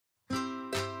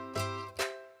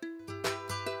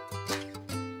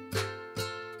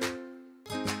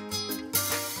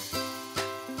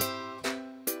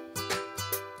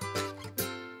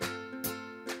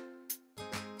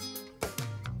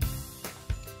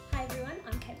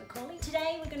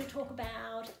going to talk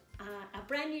about a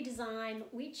brand new design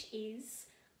which is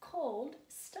called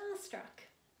Starstruck.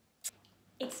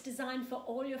 It's designed for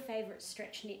all your favourite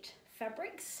stretch knit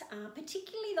fabrics,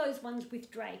 particularly those ones with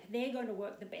drape. They're going to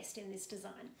work the best in this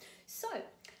design. So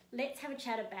let's have a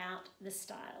chat about the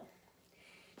style.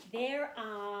 There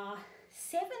are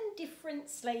 7 different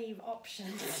sleeve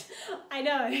options. I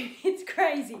know, it's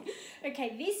crazy.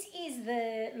 Okay, this is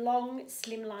the long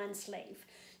slimline sleeve.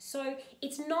 So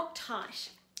it's not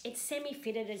tight, it's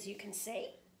semi-fitted as you can see.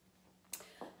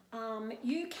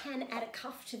 You can add a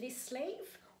cuff to this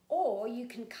sleeve, or you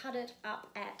can cut it up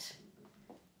at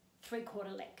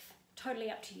 3/4 length,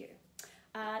 totally up to you.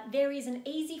 There is an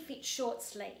easy fit short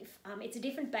sleeve. It's a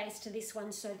different base to this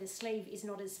one, so the sleeve is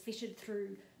not as fitted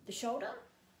through the shoulder.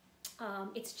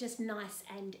 It's just nice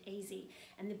and easy.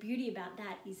 And the beauty about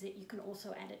that is that you can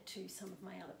also add it to some of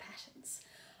my other patterns.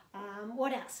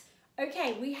 What else?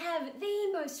 Okay, we have the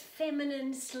most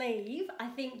feminine sleeve I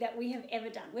think that we have ever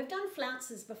done. We've done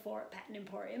flounces before at Pattern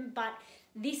Emporium, but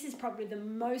this is probably the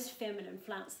most feminine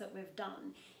flounce that we've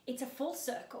done. It's a full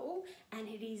circle and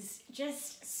it is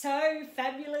just so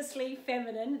fabulously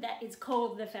feminine that it's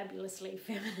called the Fabulously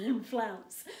Feminine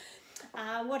Flounce.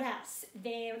 What else?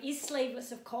 There is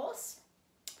sleeveless, of course.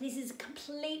 This is a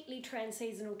completely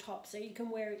trans-seasonal top, so you can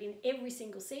wear it in every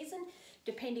single season,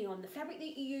 depending on the fabric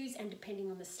that you use and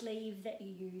depending on the sleeve that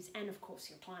you use and, of course,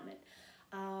 your climate.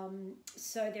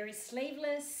 So there is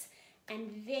sleeveless,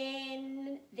 and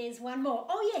then there's one more.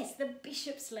 Oh yes, the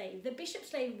bishop sleeve. The bishop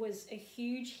sleeve was a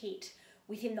huge hit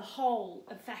within the whole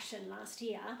of fashion last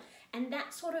year, and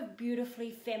that sort of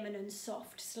beautifully feminine,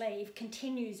 soft sleeve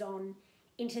continues on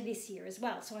into this year as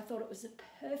well. So I thought it was a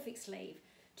perfect sleeve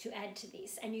to add to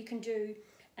this, and you can do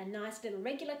a nice little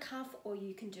regular cuff or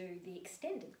you can do the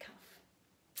extended cuff.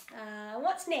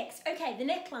 What's next? Okay, the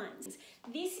necklines.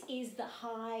 This is the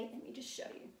high, let me just show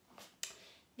you.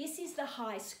 This is the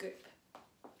high scoop.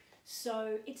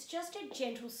 So it's just a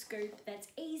gentle scoop that's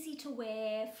easy to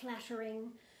wear,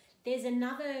 flattering. There's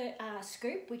another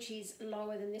scoop which is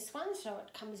lower than this one, so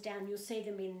it comes down. You'll see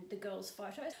them in the girls'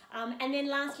 photos. And then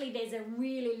lastly, there's a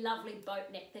really lovely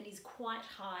boat neck that is quite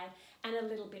high and a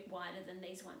little bit wider than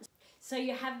these ones. So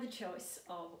you have the choice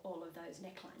of all of those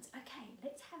necklines. Okay,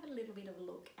 let's have a little bit of a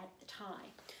look at the tie.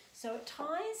 So it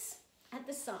ties at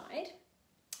the side.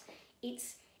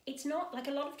 It's not like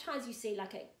a lot of ties you see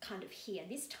like a kind of here.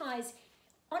 This ties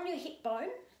on your hip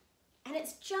bone and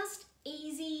it's just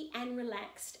easy and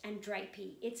relaxed and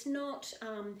drapey. It's not,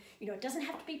 you know, it doesn't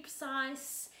have to be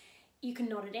precise. You can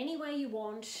knot it any way you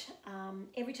want.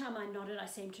 Every time I knot it, I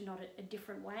seem to knot it a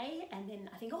different way. And then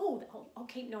I think, oh, I'll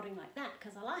keep knotting like that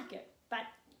because I like it. But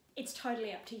it's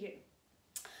totally up to you.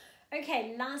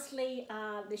 Okay, lastly,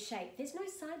 the shape. There's no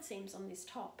side seams on this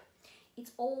top.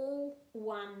 It's all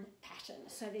one pattern.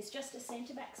 So there's just a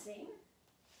centre back seam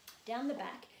down the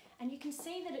back. And you can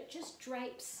see that it just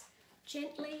drapes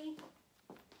gently.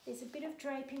 There's a bit of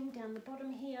draping down the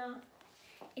bottom here.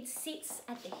 It sits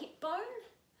at the hip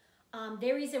bone.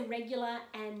 There is a regular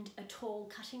and a tall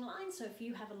cutting line, so if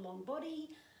you have a long body,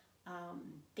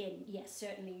 then yes,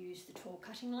 certainly use the tall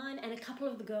cutting line. And a couple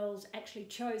of the girls actually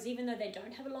chose, even though they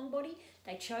don't have a long body,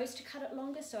 they chose to cut it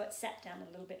longer, so it sat down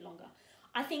a little bit longer.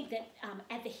 I think that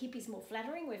at the hip is more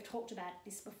flattering. We've talked about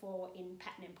this before in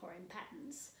Pattern Emporium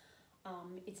patterns.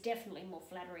 It's definitely more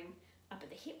flattering up at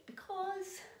the hip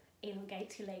because it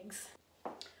elongates your legs.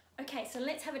 Okay, so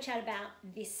let's have a chat about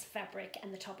this fabric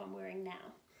and the top I'm wearing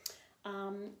now.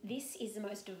 This is the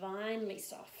most divinely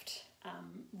soft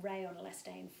rayon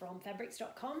elastane from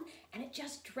fabrics.com, and it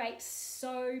just drapes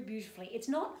so beautifully. It's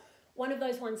not one of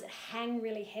those ones that hang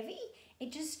really heavy.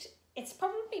 It's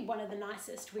probably one of the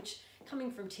nicest, which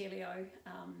coming from Telio,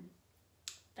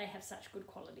 they have such good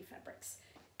quality fabrics.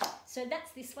 So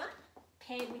that's this one,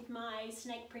 paired with my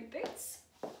snake print boots.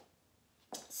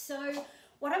 So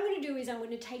what I'm going to do is I'm going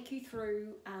to take you through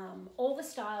all the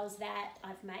styles that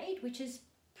I've made, which is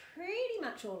pretty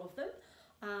much all of them,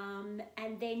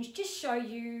 and then just show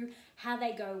you how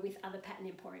they go with other Pattern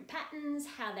Emporium patterns,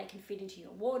 how they can fit into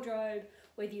your wardrobe,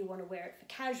 whether you want to wear it for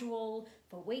casual,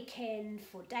 for weekend,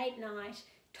 for date night,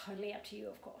 totally up to you,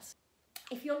 of course.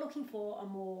 If you're looking for a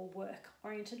more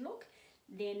work-oriented look,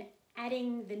 then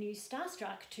adding the new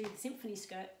Starstruck to the symphony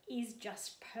skirt is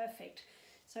just perfect.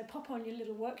 So pop on your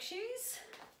little work shoes,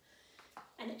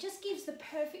 and it just gives the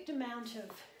perfect amount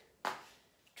of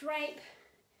drape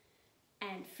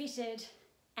and fitted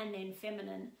and then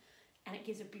feminine, and it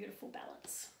gives a beautiful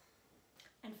balance.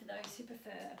 And for those who prefer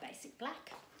a basic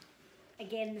black,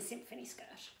 again the symphony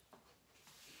skirt.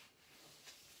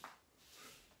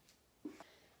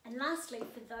 And lastly,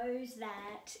 for those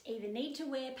that either need to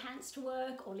wear pants to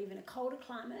work or live in a colder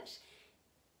climate,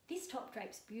 this top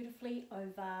drapes beautifully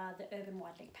over the urban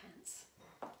wide leg pants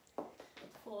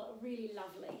for a really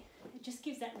lovely, it just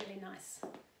gives that really nice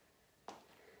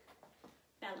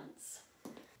balance.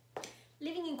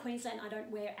 Living in Queensland, I don't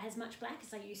wear as much black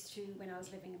as I used to when I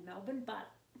was living in Melbourne, but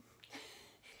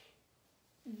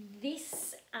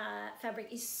this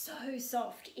fabric is so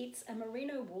soft. It's a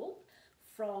merino wool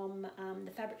from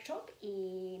the fabric shop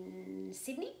in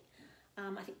Sydney.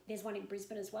 I think there's one in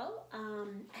Brisbane as well.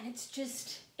 And it's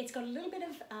got a little bit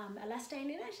of elastane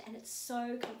in it, and it's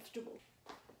so comfortable.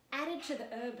 Added to the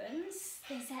urbans,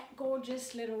 there's that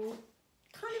gorgeous little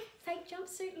kind of fake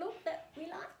jumpsuit look that we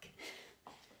like.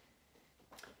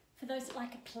 For those that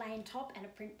like a plain top and a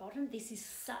print bottom, this is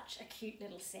such a cute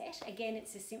little set. Again,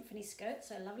 it's a symphony skirt,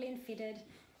 so lovely and fitted,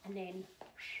 and then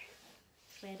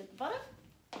flared at the bottom.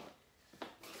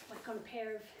 Like on a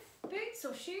pair of boots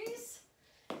or shoes.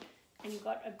 And you've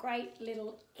got a great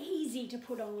little easy to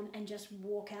put on and just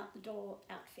walk out the door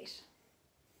outfit.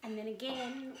 And then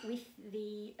again with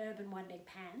the urban wide leg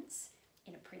pants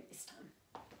in a print this time.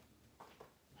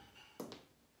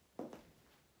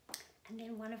 And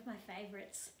then one of my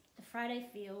favourites, the Friday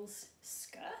Feels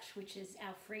skirt, which is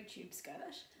our free tube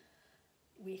skirt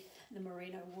with the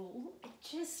merino wool. It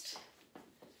just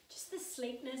the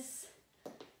sleekness,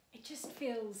 it just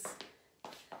feels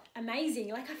amazing.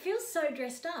 Like, I feel so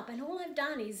dressed up, and all I've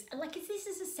done is, like, this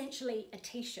is essentially a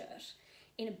t-shirt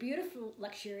in a beautiful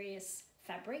luxurious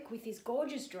fabric with this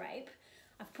gorgeous drape.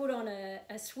 I've put on a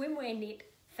swimwear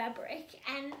knit fabric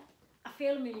and I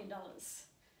feel $1 million.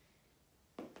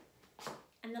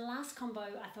 And the last combo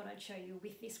I thought I'd show you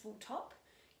with this wool top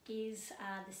is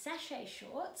the sachet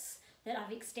shorts that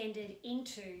I've extended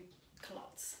into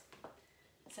culottes.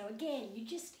 So again, you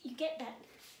get that,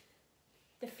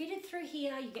 the fitted through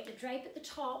here, you get the drape at the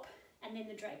top and then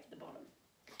the drape at the bottom.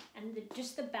 And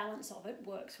just the balance of it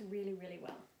works really, really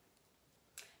well.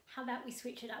 How about we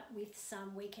switch it up with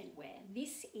some weekend wear?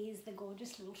 This is the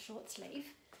gorgeous little short sleeve.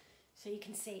 So you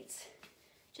can see it's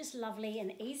just lovely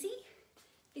and easy.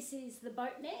 This is the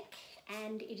boat neck,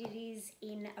 and it is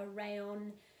in a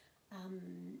rayon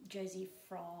jersey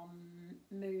from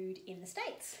Mood in the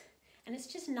States. And it's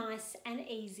just nice and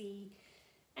easy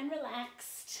and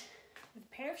relaxed with a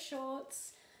pair of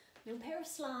shorts, a little pair of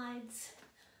slides.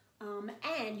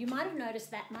 And you might have noticed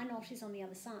that my knot is on the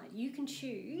other side. You can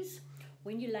choose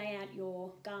when you lay out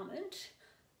your garment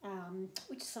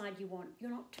which side you want your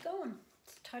knot to go on.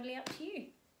 It's totally up to you.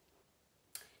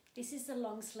 This is the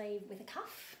long sleeve with a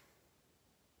cuff,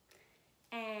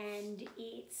 and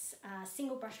it's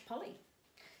single brush poly.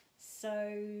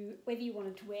 So whether you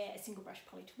wanted to wear a single brush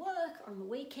poly to work on the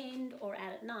weekend or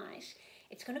out at night,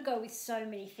 it's going to go with so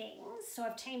many things. So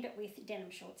I've teamed it with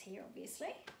denim shorts here,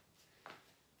 obviously.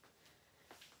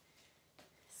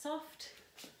 Soft,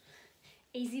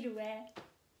 easy to wear,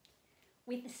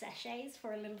 with the sachets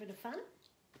for a little bit of fun.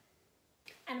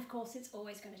 And of course, it's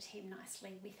always going to team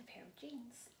nicely with a pair of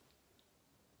jeans.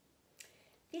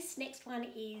 This next one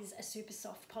is a super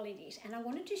soft poly knit, and I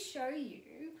wanted to show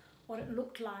you what it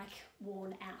looked like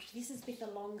worn out. This is with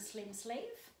a long slim sleeve.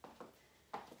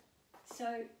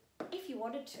 So if you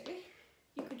wanted to,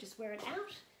 you could just wear it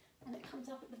out and it comes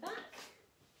up at the back.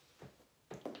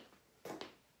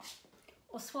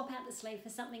 Or swap out the sleeve for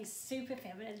something super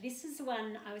feminine. This is the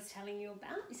one I was telling you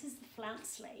about. This is the flounce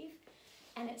sleeve,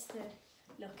 and it's the,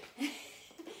 look,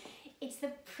 it's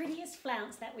the prettiest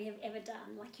flounce that we have ever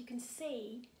done. Like, you can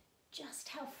see just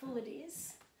how full it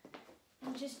is,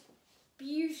 and just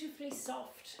beautifully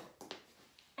soft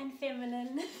and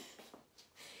feminine,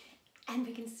 and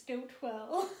we can still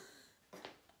twirl.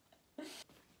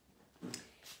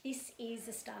 This is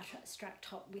a Starstruck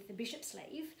top with the bishop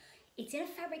sleeve. It's in a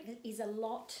fabric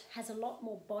that has a lot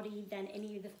more body than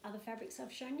any of the other fabrics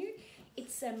I've shown you.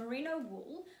 It's a merino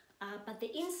wool, but the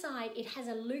inside, it has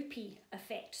a loopy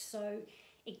effect, so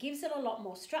it gives it a lot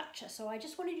more structure. So I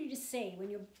just wanted you to see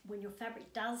when your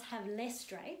fabric does have less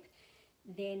drape,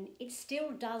 then it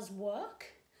still does work.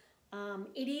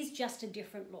 It is just a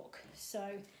different look. So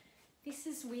this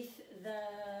is with the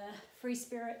Free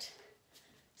Spirit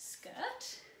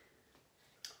skirt.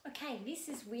 Okay, this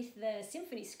is with the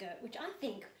symphony skirt, which I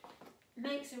think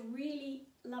makes a really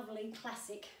lovely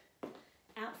classic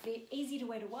outfit, easy to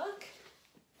wear to work.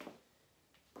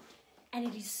 And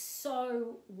it is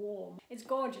so warm. It's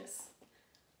gorgeous.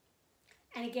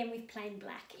 And again with plain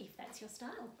black, if that's your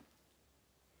style.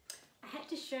 I had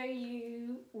to show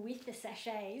you with the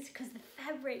sachets because the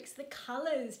fabrics, the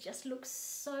colours just look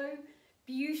so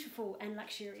beautiful and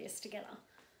luxurious together.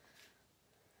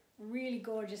 really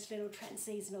gorgeous little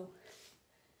trans-seasonal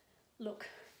look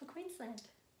for Queensland.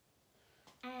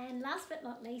 And last but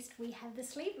not least, we have the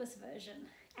sleeveless version,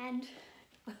 and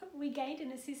we gained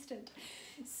an assistant.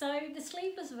 So the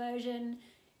sleeveless version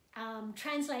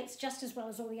translates just as well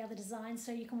as all the other designs,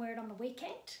 so you can wear it on the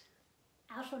weekend,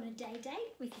 out on a day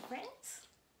date with your friends.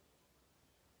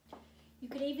 You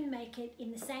could even make it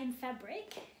in the same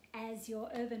fabric as your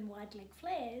urban wide leg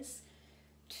flares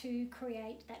to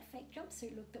create that fake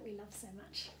jumpsuit look that we love so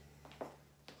much.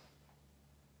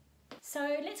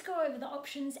 So let's go over the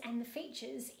options and the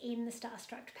features in the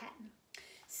Starstruck pattern.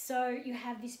 So you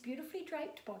have this beautifully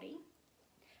draped body,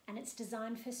 and it's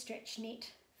designed for stretch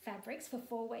knit fabrics, for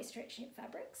 4-way stretch knit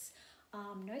fabrics.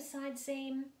 No side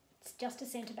seam, it's just a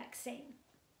centre back seam.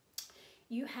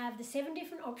 You have the 7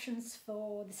 different options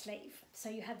for the sleeve. So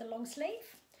you have the long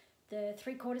sleeve, the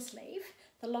 3/4 sleeve,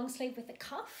 the long sleeve with the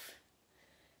cuff.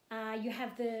 You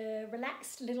have the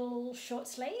relaxed little short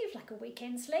sleeve, like a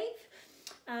weekend sleeve.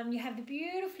 You have the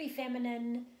beautifully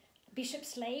feminine bishop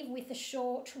sleeve with the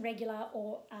short, regular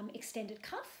or extended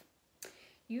cuff.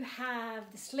 You have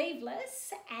the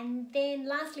sleeveless, and then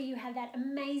lastly you have that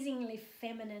amazingly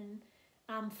feminine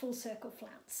full circle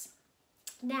flounce.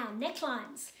 Now,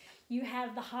 necklines. You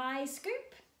have the high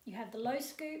scoop, you have the low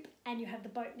scoop, and you have the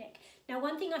boat neck. Now,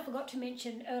 one thing I forgot to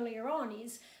mention earlier on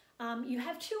is you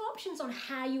have 2 options on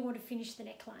how you want to finish the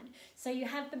neckline. So you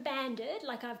have the banded,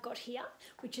 like I've got here,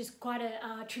 which is quite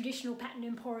a traditional Pattern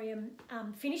Emporium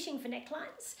finishing for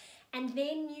necklines. And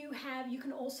then you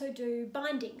can also do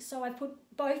binding. So I put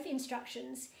both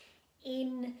instructions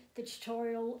in the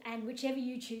tutorial, and whichever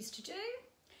you choose to do,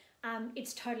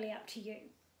 it's totally up to you.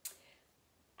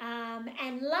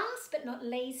 And last but not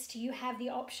least, you have the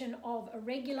option of a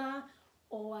regular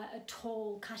or a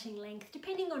tall cutting length,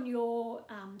 depending on your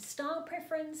style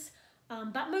preference,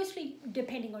 but mostly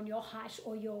depending on your height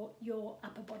or your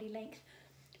upper body length.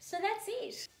 So that's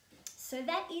it. So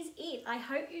that is it. I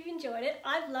hope you've enjoyed it.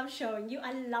 I've loved showing you.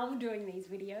 I love doing these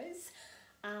videos.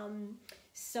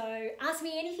 So ask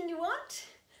me anything you want,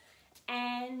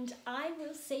 and I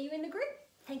will see you in the group.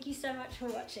 Thank you so much for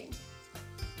watching.